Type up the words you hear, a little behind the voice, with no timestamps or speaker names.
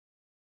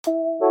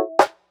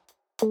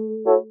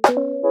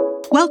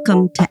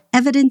Welcome to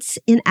Evidence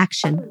in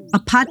Action, a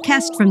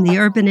podcast from the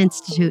Urban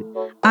Institute.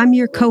 I'm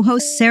your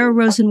co-host, Sarah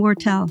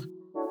Rosenwortel.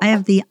 I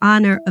have the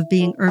honor of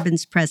being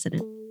Urban's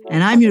president.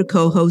 And I'm your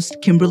co-host,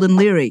 Kimberlyn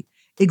Leary,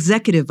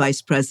 Executive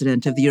Vice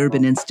President of the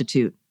Urban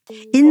Institute.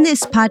 In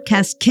this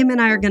podcast, Kim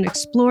and I are going to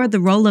explore the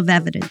role of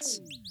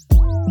evidence.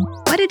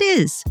 What it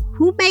is,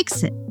 who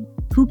makes it,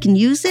 who can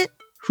use it,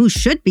 who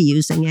should be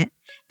using it,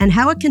 and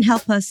how it can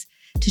help us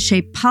to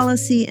shape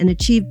policy and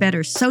achieve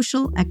better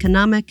social,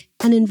 economic,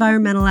 and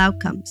environmental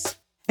outcomes.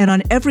 And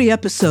on every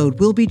episode,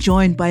 we'll be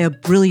joined by a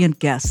brilliant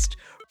guest.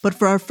 But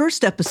for our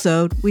first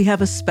episode, we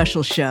have a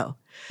special show.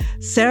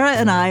 Sarah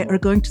and I are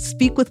going to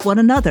speak with one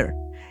another,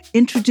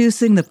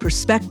 introducing the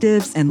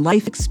perspectives and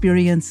life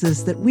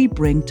experiences that we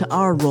bring to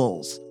our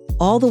roles,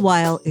 all the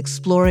while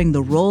exploring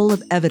the role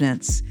of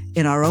evidence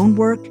in our own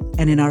work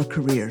and in our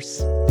careers.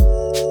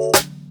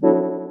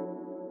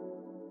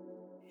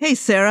 Hey,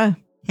 Sarah.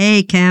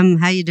 Hey, Kim.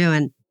 How you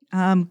doing?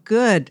 I'm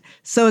good.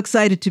 So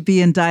excited to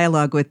be in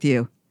dialogue with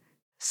you.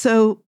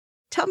 So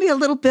tell me a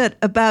little bit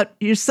about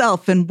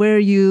yourself and where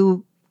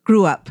you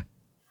grew up.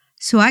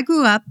 So I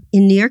grew up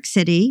in New York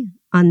City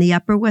on the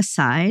Upper West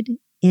Side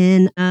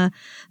in a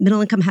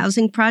middle-income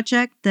housing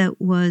project that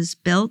was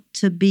built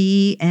to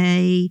be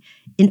a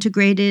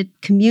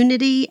integrated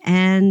community.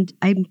 And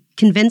I'm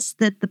convinced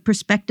that the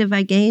perspective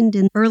I gained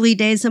in early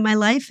days of my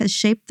life has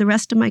shaped the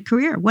rest of my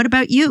career. What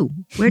about you?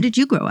 Where did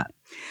you grow up?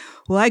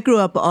 Well, I grew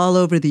up all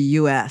over the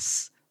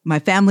U.S. My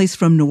family's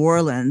from New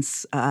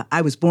Orleans.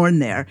 I was born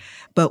there,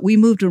 but we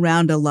moved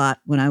around a lot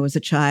when I was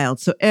a child.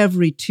 So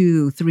every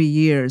 2-3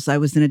 years, I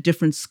was in a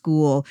different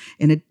school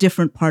in a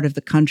different part of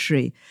the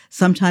country,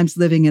 sometimes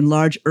living in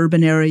large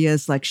urban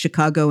areas like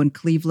Chicago and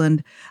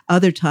Cleveland,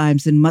 other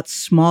times in much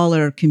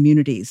smaller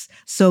communities.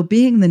 So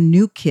being the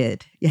new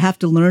kid, you have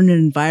to learn an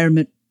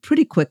environment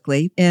pretty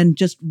quickly, and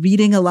just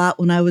reading a lot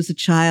when I was a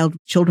child,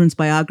 children's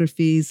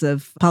biographies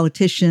of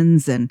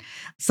politicians and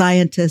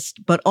scientists,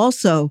 but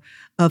also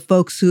of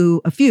folks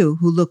a few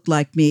who looked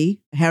like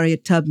me,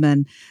 Harriet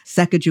Tubman,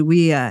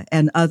 Sacagawea,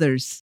 and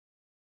others.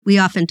 We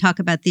often talk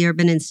about the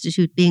Urban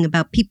Institute being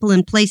about people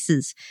and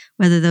places,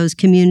 whether those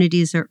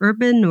communities are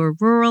urban or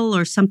rural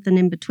or something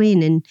in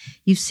between, and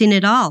you've seen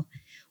it all.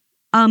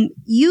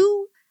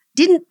 You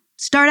didn't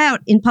start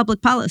out in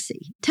public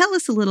policy. Tell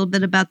us a little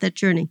bit about that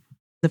journey.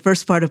 The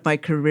first part of my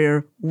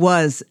career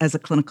was as a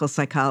clinical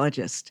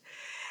psychologist.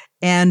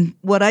 And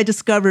what I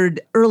discovered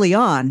early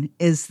on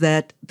is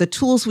that the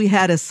tools we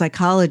had as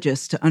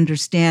psychologists to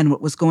understand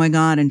what was going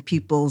on in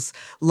people's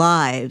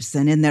lives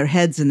and in their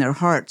heads and their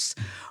hearts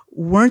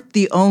weren't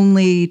the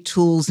only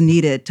tools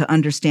needed to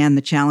understand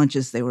the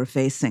challenges they were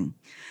facing.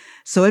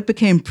 So it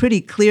became pretty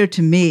clear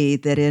to me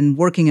that in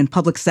working in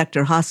public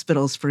sector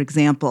hospitals, for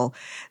example,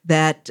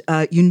 that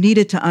you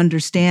needed to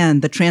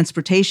understand the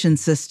transportation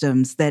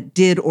systems that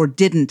did or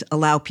didn't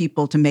allow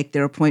people to make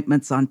their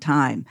appointments on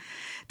time,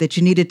 that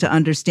you needed to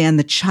understand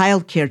the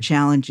childcare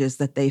challenges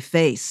that they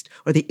faced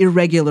or the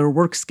irregular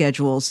work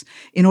schedules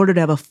in order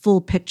to have a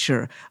full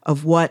picture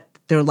of what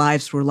their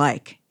lives were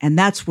like. And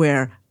that's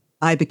where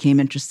I became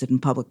interested in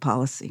public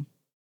policy.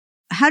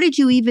 How did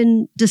you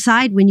even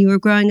decide when you were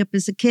growing up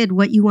as a kid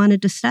what you wanted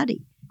to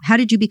study? How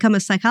did you become a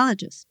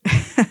psychologist?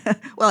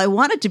 Well, I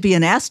wanted to be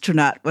an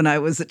astronaut when I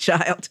was a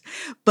child,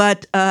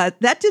 but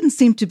that didn't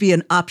seem to be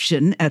an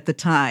option at the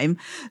time.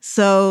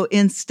 So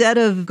instead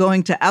of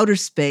going to outer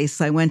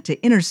space, I went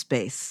to inner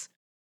space.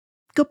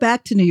 Go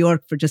back to New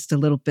York for just a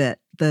little bit.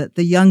 The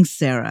young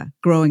Sarah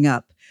growing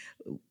up.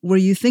 Were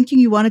you thinking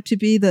you wanted to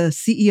be the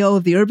CEO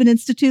of the Urban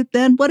Institute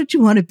then? What did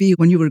you want to be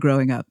when you were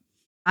growing up?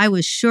 I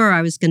was sure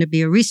I was going to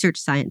be a research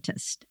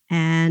scientist.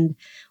 And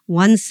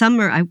one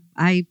summer,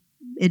 I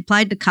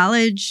applied to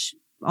college.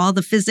 All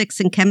the physics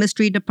and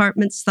chemistry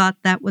departments thought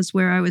that was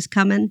where I was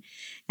coming.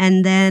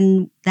 And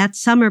then that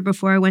summer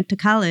before I went to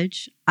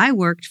college, I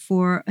worked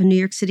for a New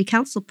York City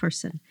council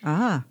person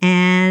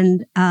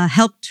and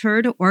helped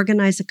her to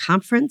organize a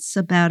conference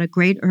about a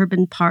great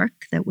urban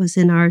park that was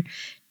in our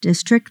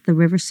district, the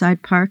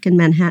Riverside Park in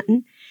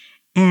Manhattan.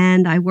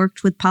 And I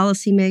worked with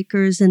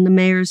policymakers in the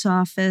mayor's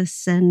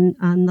office and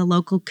on the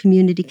local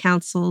community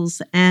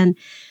councils. And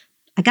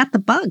I got the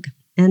bug,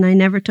 and I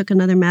never took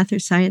another math or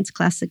science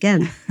class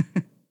again.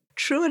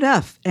 True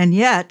enough. And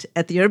yet,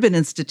 at the Urban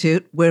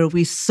Institute, where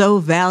we so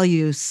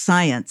value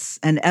science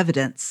and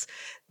evidence,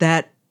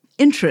 that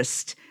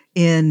interest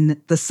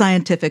in the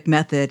scientific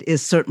method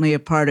is certainly a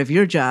part of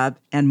your job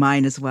and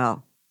mine as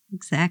well.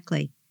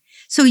 Exactly.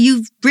 So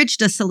you've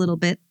bridged us a little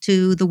bit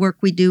to the work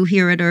we do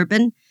here at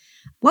Urban.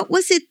 What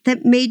was it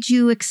that made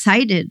you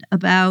excited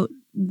about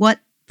what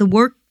the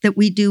work that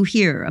we do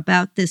here,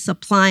 about this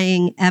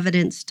applying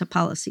evidence to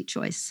policy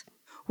choice?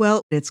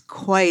 Well, it's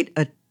quite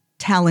a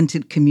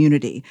talented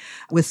community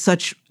with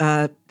such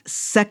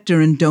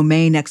sector and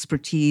domain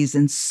expertise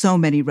in so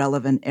many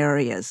relevant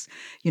areas.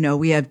 You know,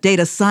 we have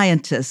data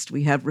scientists,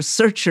 we have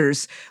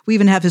researchers, we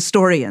even have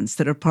historians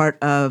that are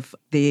part of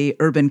the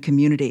urban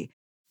community.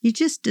 You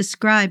just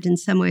described in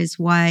some ways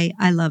why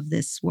I love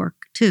this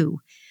work too.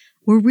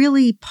 We're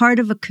really part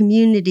of a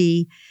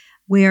community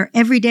where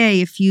every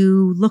day, if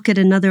you look at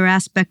another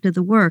aspect of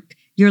the work,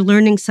 you're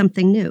learning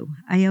something new.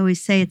 I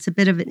always say it's a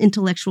bit of an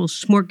intellectual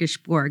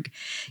smorgasbord,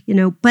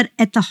 but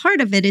at the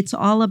heart of it, it's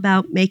all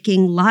about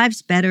making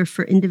lives better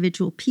for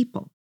individual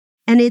people.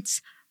 And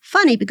it's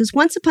funny because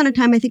once upon a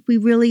time, I think we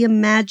really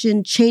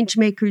imagined change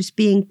makers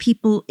being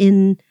people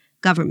in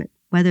government,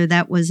 whether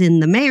that was in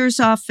the mayor's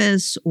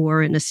office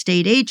or in a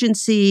state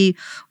agency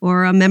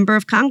or a member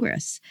of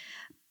Congress.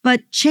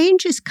 But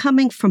change is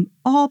coming from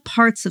all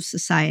parts of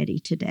society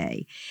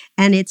today.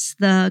 And it's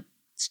the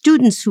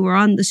students who are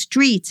on the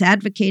streets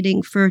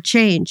advocating for a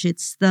change.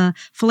 It's the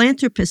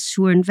philanthropists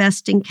who are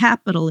investing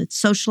capital. It's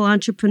social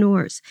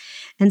entrepreneurs.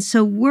 And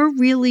so we're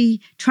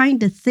really trying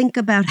to think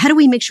about how do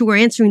we make sure we're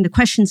answering the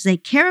questions they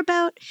care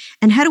about?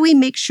 And how do we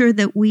make sure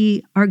that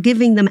we are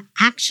giving them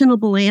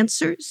actionable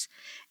answers?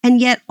 And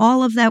yet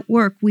all of that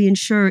work we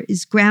ensure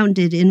is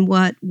grounded in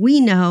what we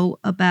know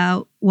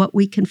about what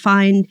we can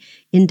find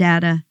in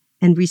data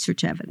and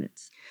research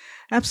evidence.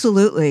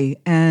 Absolutely.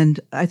 And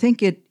I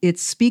think it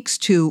speaks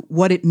to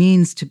what it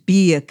means to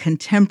be a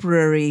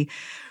contemporary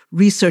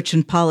research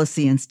and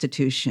policy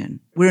institution.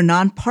 We're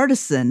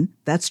nonpartisan,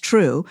 that's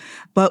true,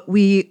 but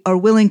we are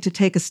willing to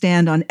take a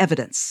stand on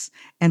evidence,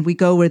 and we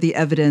go where the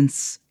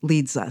evidence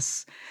leads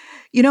us.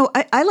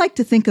 I like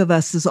to think of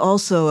us as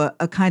also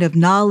a kind of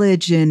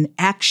knowledge and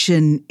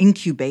action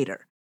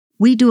incubator.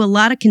 We do a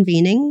lot of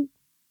convening.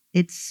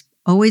 It's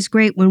always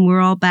great when we're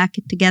all back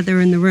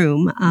together in the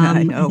room.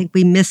 I think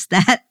we miss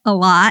that a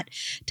lot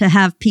to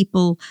have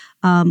people.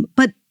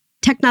 But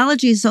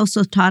technology has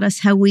also taught us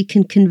how we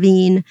can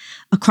convene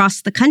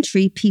across the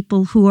country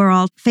people who are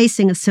all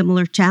facing a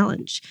similar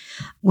challenge.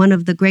 One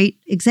of the great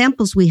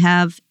examples we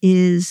have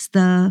is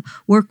the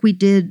work we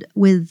did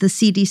with the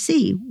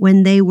CDC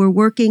when they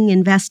were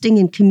investing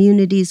in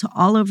communities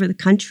all over the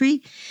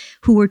country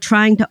who were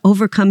trying to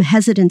overcome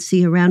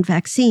hesitancy around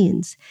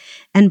vaccines.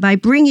 And by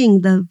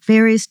bringing the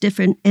various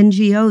different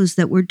NGOs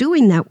that were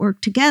doing that work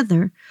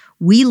together,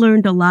 we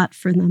learned a lot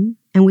from them,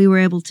 and we were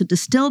able to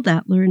distill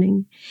that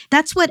learning.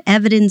 That's what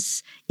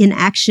evidence in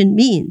action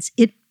means.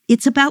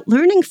 It's about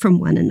learning from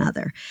one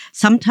another.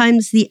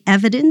 Sometimes the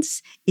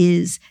evidence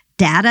is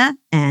data,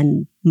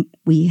 and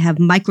we have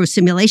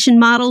microsimulation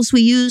models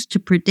we use to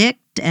predict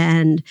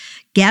and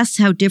guess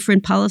how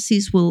different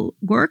policies will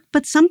work.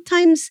 But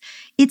sometimes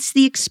it's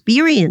the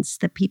experience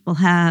that people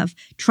have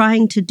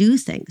trying to do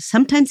things.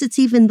 Sometimes it's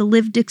even the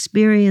lived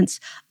experience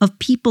of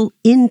people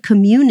in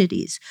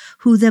communities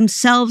who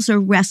themselves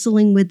are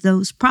wrestling with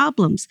those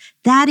problems.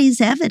 That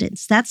is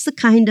evidence. That's the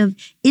kind of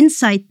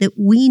insight that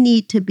we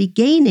need to be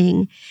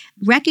gaining,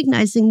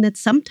 recognizing that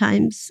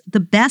sometimes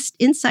the best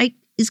insight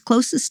is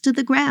closest to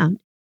the ground.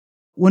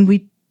 When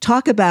we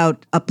talk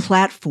about a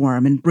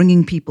platform and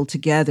bringing people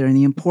together and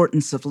the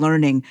importance of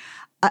learning,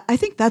 I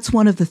think that's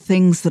one of the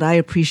things that I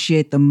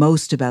appreciate the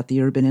most about the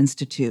Urban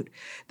Institute,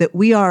 that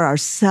we are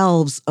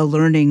ourselves a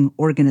learning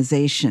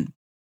organization.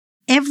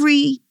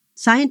 Every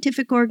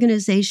scientific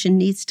organization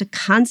needs to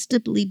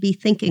constantly be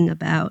thinking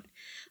about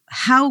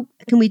how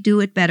can we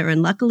do it better?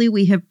 And luckily,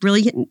 we have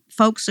brilliant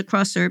folks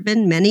across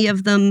Urban, many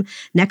of them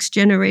next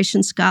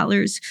generation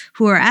scholars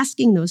who are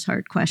asking those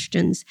hard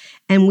questions.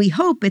 And we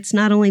hope it's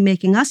not only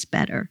making us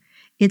better,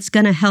 it's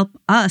going to help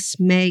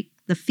us make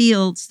the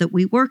fields that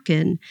we work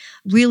in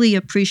really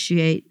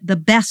appreciate the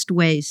best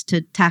ways to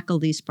tackle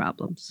these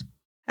problems.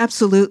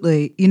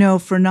 Absolutely.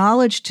 For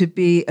knowledge to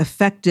be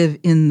effective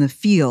in the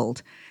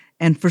field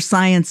and for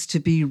science to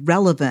be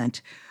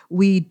relevant,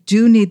 we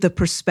do need the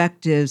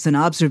perspectives and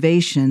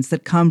observations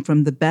that come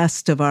from the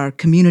best of our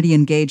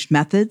community-engaged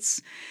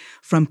methods,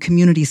 from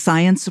community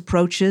science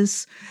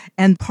approaches,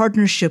 and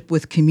partnership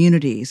with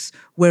communities,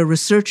 where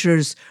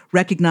researchers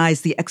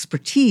recognize the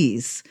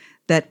expertise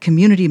that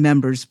community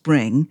members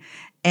bring,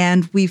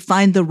 and we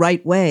find the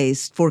right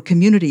ways for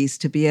communities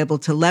to be able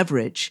to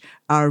leverage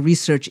our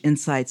research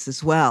insights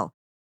as well.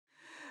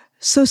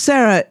 So,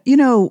 Sarah,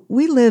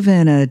 we live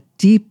in a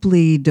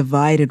deeply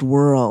divided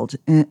world,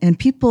 and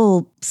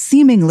people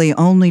seemingly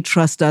only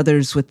trust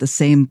others with the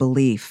same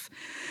belief.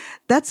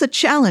 That's a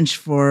challenge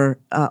for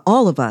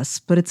all of us,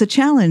 but it's a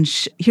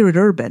challenge here at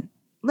Urban.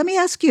 Let me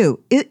ask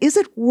you, is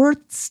it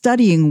worth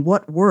studying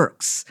what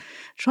works,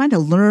 trying to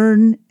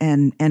learn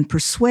and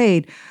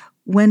persuade,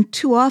 when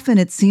too often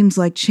it seems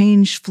like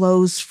change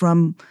flows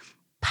from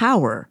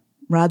power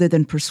rather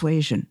than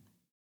persuasion?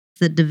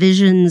 The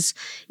divisions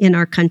in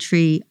our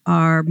country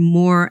are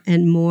more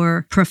and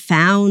more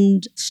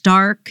profound,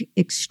 stark,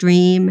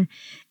 extreme,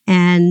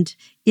 and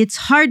it's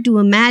hard to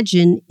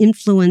imagine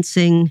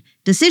influencing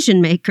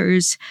decision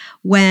makers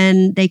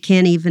when they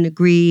can't even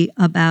agree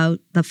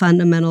about the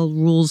fundamental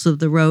rules of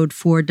the road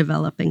for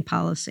developing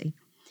policy.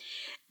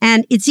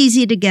 And it's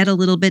easy to get a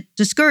little bit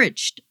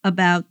discouraged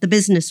about the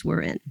business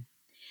we're in.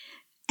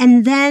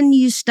 And then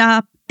you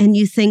stop and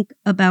you think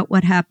about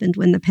what happened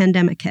when the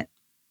pandemic hit.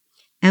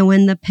 And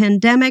when the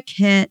pandemic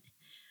hit,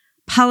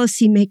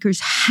 policymakers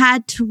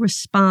had to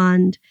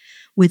respond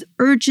with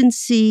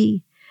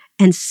urgency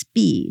and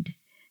speed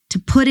to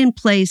put in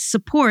place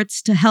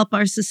supports to help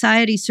our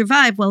society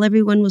survive while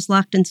everyone was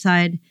locked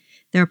inside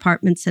their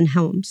apartments and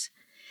homes.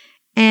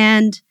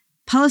 And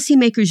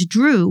policymakers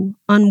drew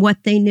on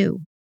what they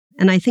knew.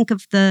 And I think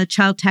of the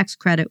child tax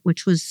credit,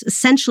 which was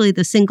essentially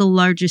the single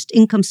largest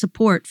income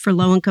support for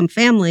low-income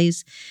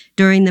families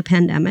during the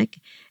pandemic.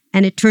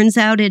 And it turns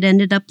out it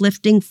ended up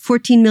lifting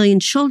 14 million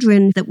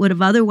children that would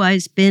have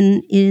otherwise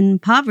been in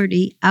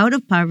poverty, out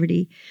of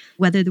poverty,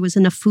 whether there was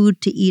enough food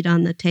to eat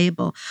on the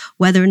table,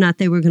 whether or not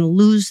they were going to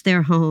lose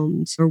their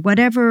homes, or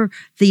whatever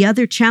the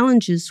other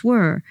challenges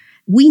were.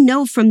 We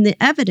know from the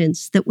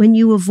evidence that when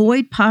you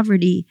avoid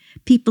poverty,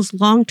 people's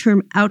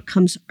long-term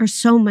outcomes are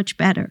so much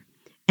better.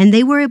 And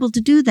they were able to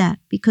do that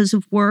because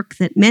of work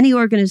that many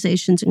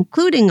organizations,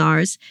 including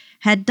ours,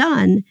 had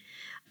done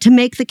to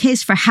make the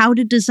case for how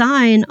to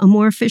design a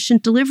more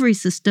efficient delivery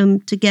system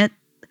to get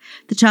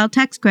the child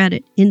tax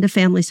credit into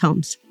families'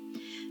 homes.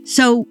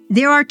 So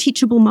there are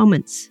teachable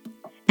moments,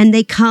 and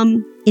they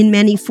come in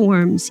many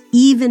forms,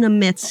 even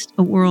amidst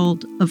a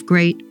world of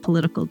great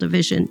political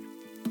division.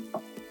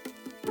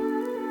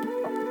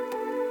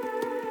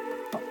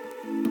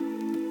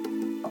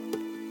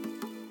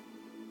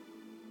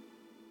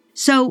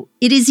 So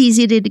it is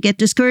easy to get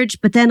discouraged,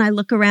 but then I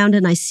look around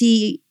and I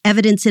see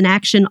evidence in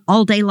action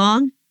all day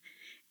long.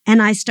 And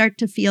I start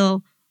to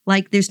feel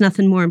like there's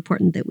nothing more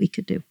important that we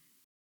could do.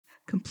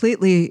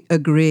 Completely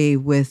agree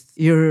with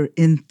your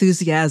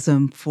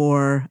enthusiasm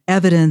for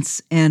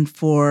evidence and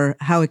for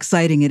how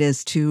exciting it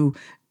is to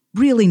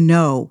really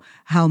know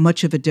how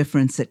much of a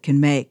difference it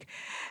can make.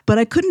 But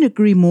I couldn't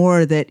agree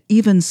more that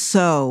even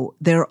so,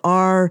 there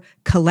are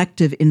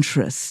collective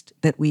interests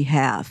that we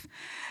have.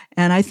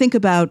 And I think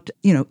about,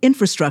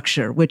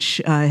 infrastructure, which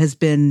has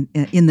been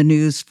in the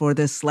news for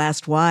this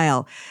last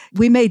while.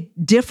 We may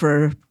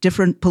differ,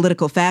 different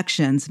political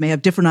factions may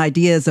have different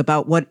ideas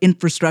about what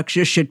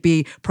infrastructure should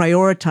be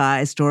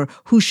prioritized or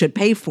who should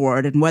pay for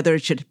it and whether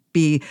it should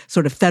be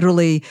sort of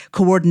federally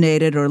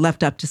coordinated or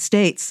left up to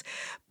states.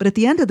 But at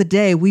the end of the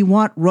day, we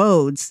want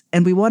roads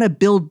and we want to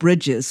build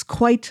bridges,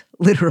 quite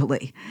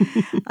literally.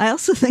 I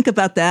also think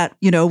about that,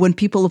 when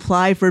people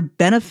apply for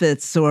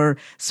benefits or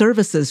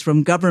services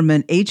from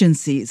government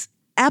agencies.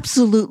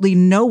 Absolutely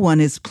no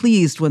one is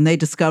pleased when they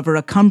discover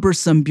a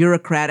cumbersome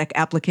bureaucratic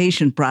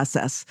application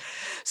process.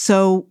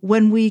 So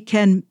when we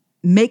can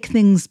make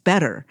things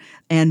better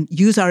and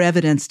use our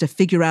evidence to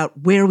figure out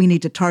where we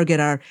need to target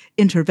our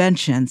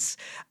interventions,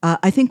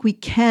 I think we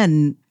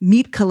can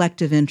meet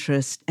collective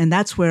interest, and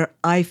that's where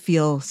I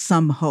feel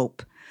some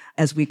hope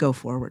as we go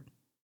forward.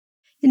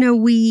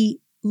 We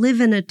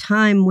live in a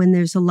time when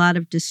there's a lot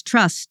of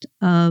distrust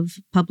of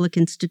public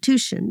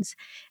institutions,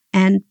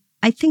 and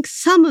I think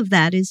some of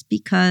that is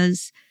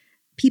because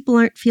people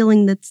aren't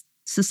feeling that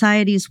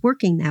society is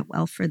working that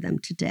well for them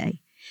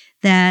today.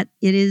 That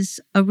it is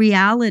a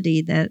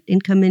reality that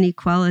income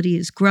inequality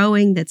is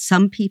growing, that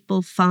some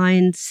people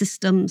find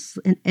systems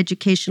and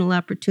educational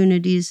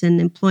opportunities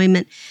and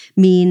employment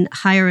mean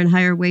higher and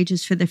higher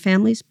wages for their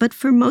families. But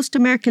for most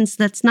Americans,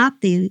 that's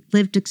not the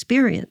lived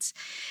experience.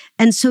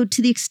 And so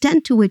to the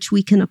extent to which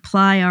we can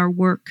apply our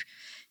work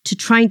to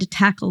trying to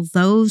tackle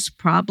those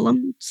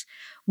problems,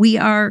 we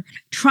are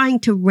trying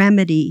to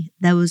remedy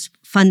those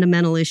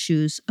fundamental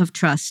issues of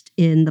trust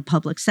in the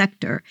public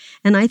sector.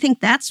 And I think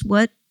that's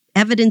what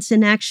evidence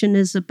in action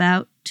is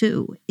about,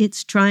 too.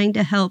 It's trying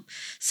to help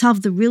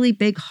solve the really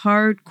big,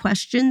 hard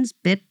questions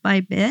bit by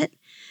bit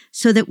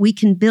so that we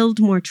can build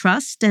more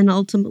trust and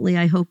ultimately,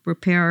 I hope,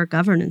 repair our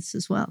governance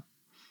as well.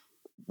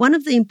 One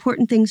of the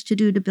important things to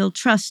do to build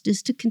trust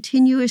is to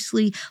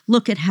continuously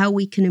look at how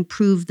we can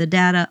improve the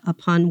data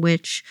upon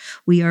which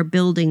we are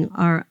building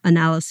our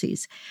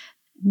analyses.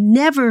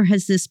 Never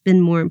has this been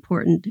more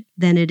important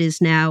than it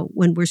is now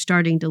when we're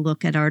starting to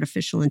look at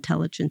artificial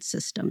intelligence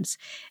systems.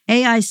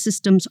 AI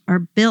systems are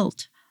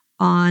built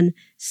on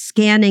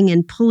scanning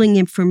and pulling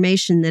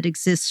information that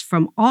exists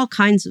from all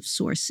kinds of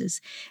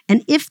sources.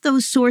 And if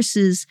those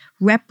sources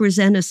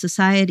represent a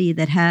society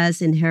that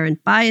has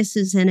inherent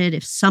biases in it,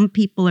 if some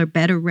people are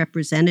better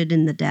represented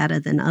in the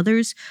data than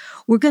others,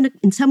 we're going to,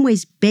 in some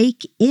ways,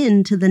 bake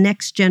into the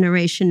next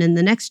generation and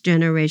the next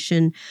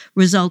generation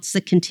results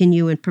that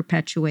continue and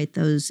perpetuate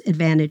those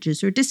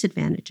advantages or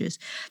disadvantages.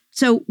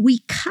 So we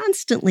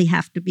constantly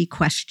have to be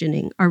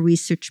questioning our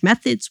research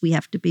methods. We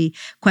have to be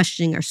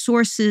questioning our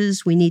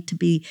sources. We need to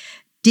be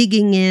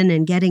digging in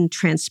and getting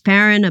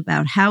transparent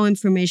about how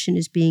information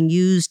is being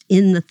used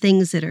in the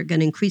things that are going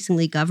to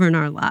increasingly govern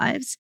our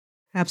lives.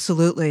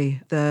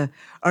 Absolutely. The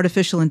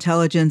artificial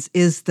intelligence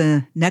is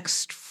the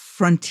next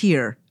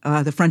frontier,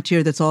 the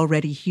frontier that's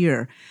already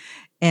here.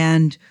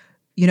 And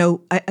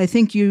I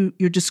think you're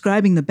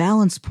describing the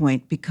balance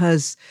point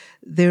because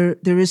there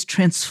is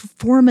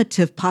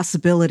transformative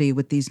possibility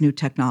with these new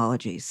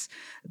technologies.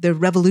 They're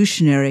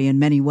revolutionary in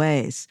many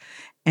ways.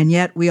 And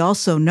yet we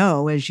also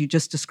know, as you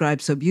just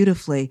described so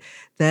beautifully,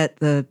 that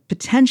the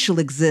potential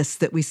exists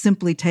that we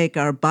simply take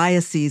our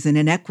biases and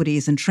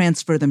inequities and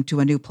transfer them to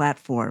a new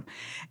platform.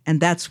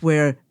 And that's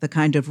where the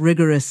kind of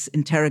rigorous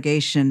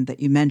interrogation that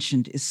you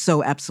mentioned is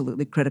so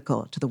absolutely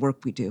critical to the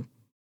work we do.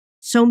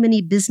 So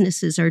many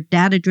businesses are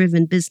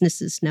data-driven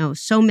businesses now.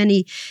 So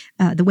many,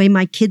 the way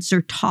my kids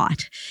are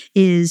taught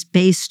is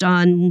based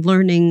on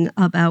learning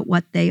about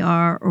what they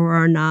are or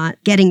are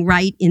not getting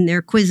right in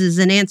their quizzes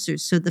and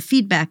answers. So the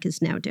feedback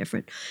is now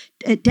different.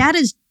 Data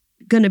is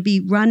going to be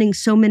running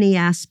so many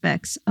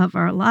aspects of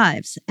our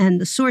lives, and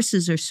the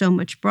sources are so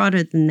much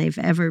broader than they've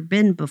ever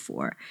been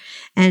before.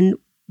 And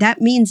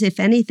that means, if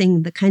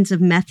anything, the kinds of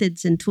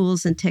methods and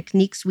tools and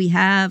techniques we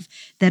have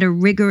that are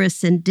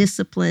rigorous and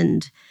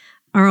disciplined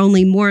are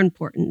only more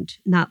important,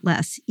 not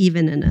less,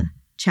 even in a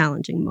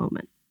challenging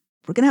moment.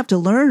 We're going to have to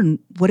learn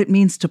what it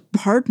means to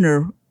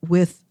partner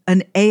with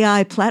an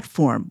AI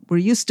platform. We're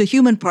used to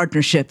human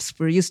partnerships.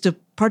 We're used to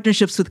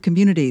partnerships with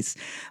communities.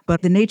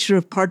 But the nature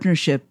of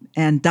partnership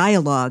and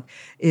dialogue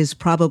is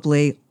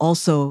probably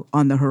also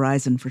on the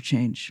horizon for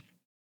change.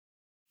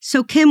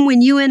 So, Kim,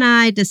 when you and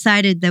I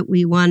decided that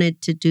we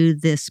wanted to do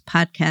this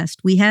podcast,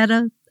 we had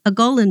a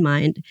goal in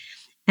mind.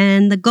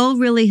 And the goal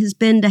really has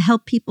been to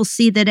help people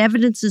see that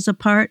evidence is a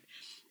part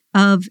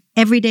of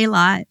everyday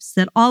lives,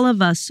 that all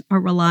of us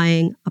are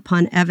relying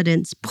upon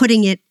evidence,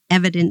 putting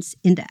evidence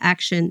into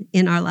action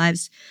in our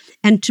lives,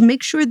 and to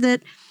make sure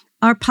that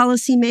our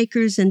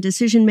policymakers and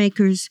decision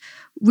makers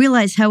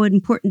realize how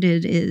important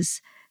it is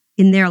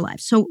in their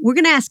lives. So we're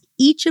going to ask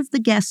each of the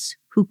guests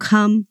who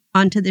come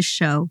onto this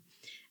show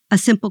a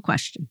simple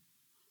question.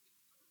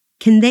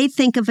 Can they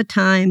think of a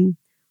time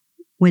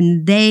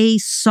when they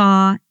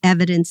saw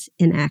evidence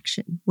in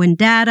action, when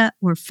data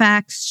or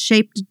facts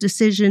shaped a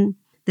decision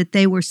that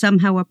they were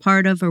somehow a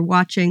part of or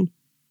watching,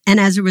 and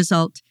as a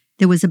result,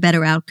 there was a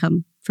better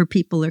outcome for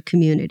people or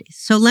communities?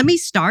 So let me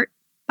start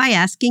by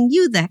asking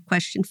you that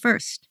question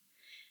first.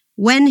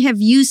 When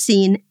have you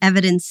seen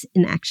evidence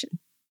in action?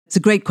 It's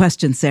a great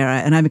question,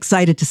 Sarah, and I'm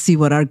excited to see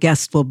what our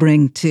guest will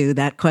bring to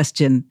that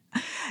question.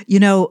 You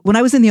know, when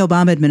I was in the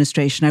Obama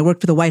administration, I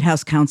worked for the White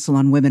House Council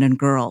on Women and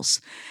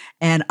Girls.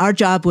 And our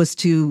job was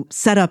to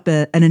set up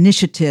an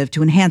initiative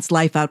to enhance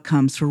life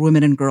outcomes for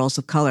women and girls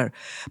of color.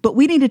 But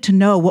we needed to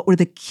know what were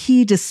the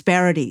key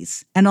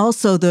disparities and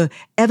also the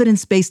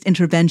evidence-based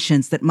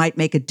interventions that might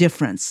make a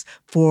difference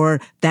for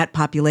that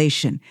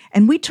population.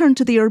 And we turned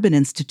to the Urban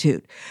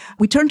Institute.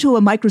 We turned to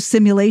a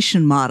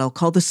microsimulation model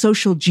called the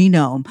social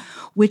genome,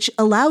 which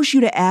allows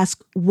you to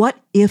ask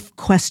what-if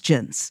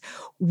questions.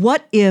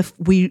 What if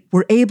we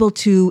were able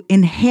to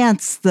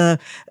enhance the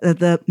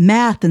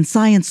math and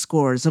science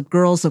scores of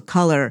girls of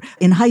color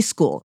in high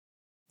school?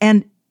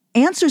 And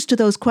answers to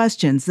those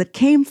questions that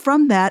came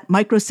from that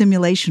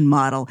microsimulation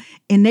model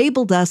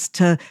enabled us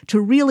to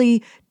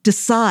really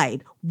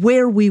decide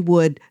where we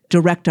would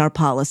direct our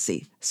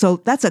policy. So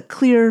that's a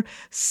clear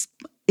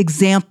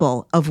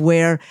example of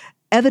where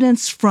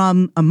evidence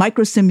from a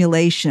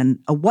microsimulation,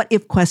 a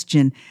what-if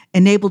question,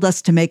 enabled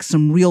us to make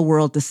some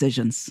real-world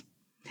decisions.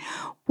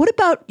 What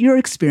about your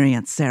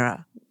experience,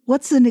 Sarah?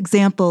 What's an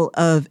example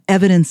of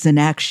evidence in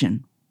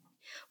action?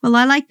 Well,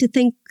 I like to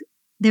think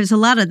there's a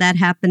lot of that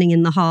happening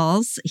in the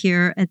halls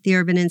here at the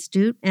Urban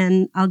Institute,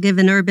 and I'll give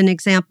an urban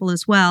example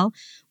as well,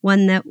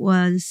 one that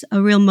was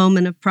a real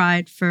moment of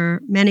pride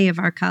for many of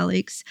our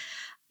colleagues.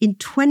 In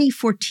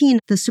 2014,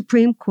 the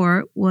Supreme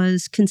Court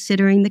was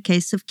considering the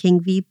case of King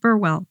v.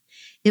 Burwell.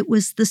 It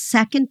was the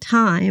second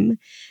time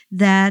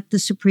that the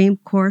Supreme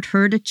Court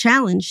heard a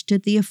challenge to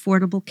the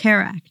Affordable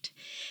Care Act.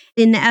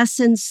 In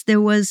essence,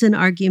 there was an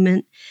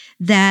argument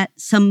that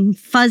some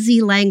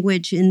fuzzy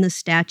language in the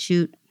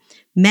statute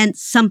meant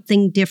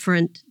something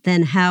different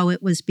than how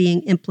it was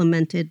being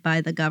implemented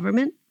by the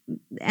government.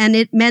 And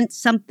it meant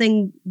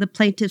something, the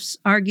plaintiffs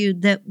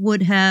argued, that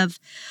would have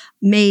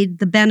made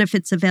the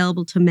benefits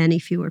available to many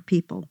fewer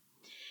people.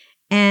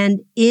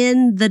 And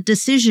in the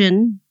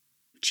decision,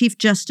 Chief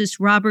Justice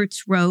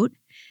Roberts wrote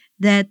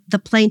that the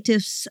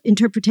plaintiff's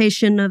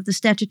interpretation of the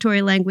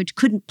statutory language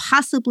couldn't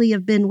possibly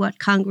have been what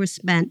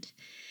Congress meant,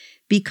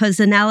 because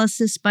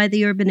analysis by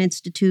the Urban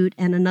Institute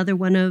and another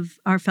one of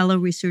our fellow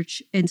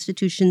research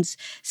institutions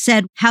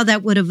said how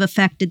that would have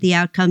affected the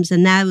outcomes,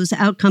 and those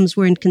outcomes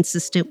were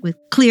inconsistent with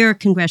clear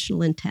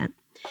congressional intent.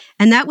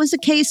 And that was a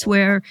case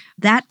where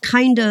that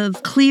kind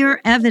of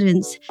clear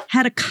evidence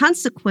had a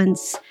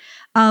consequence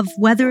of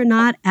whether or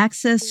not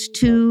access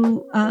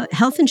to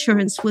health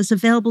insurance was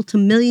available to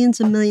millions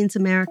and millions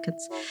of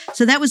Americans.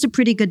 So that was a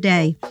pretty good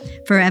day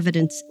for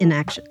evidence in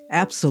action.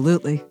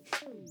 Absolutely.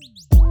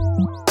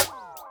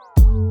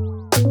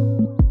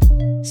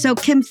 So,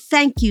 Kim,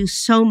 thank you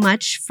so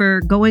much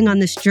for going on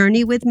this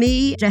journey with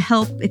me to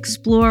help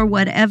explore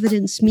what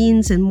evidence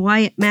means and why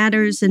it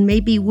matters. And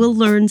maybe we'll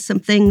learn some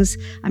things,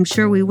 I'm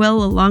sure we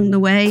will, along the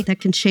way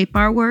that can shape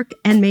our work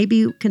and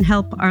maybe can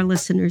help our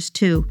listeners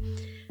too.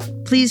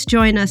 Please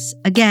join us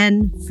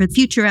again for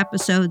future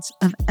episodes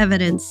of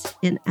Evidence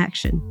in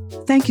Action.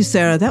 Thank you,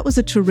 Sarah. That was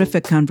a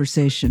terrific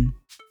conversation.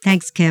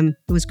 Thanks, Kim.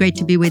 It was great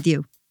to be with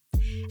you.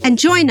 And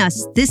join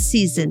us this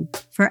season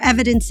for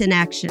Evidence in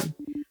Action,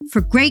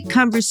 for great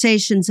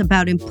conversations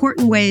about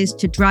important ways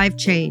to drive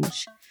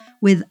change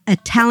with a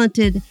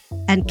talented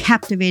and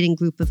captivating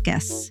group of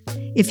guests.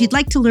 If you'd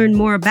like to learn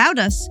more about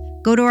us,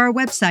 go to our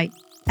website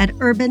at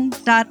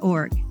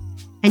urban.org.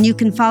 And you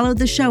can follow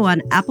the show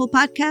on Apple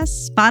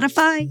Podcasts,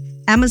 Spotify,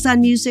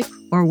 Amazon Music,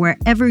 or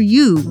wherever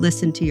you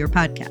listen to your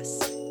podcasts.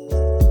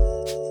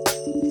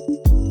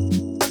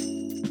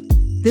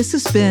 This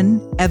has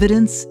been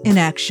Evidence in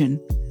Action,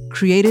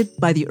 created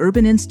by the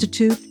Urban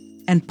Institute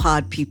and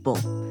Pod People.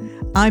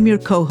 I'm your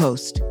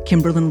co-host,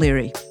 Kimberlyn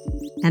Leary.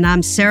 And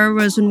I'm Sarah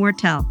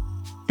Rosenwortel.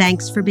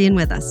 Thanks for being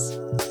with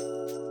us.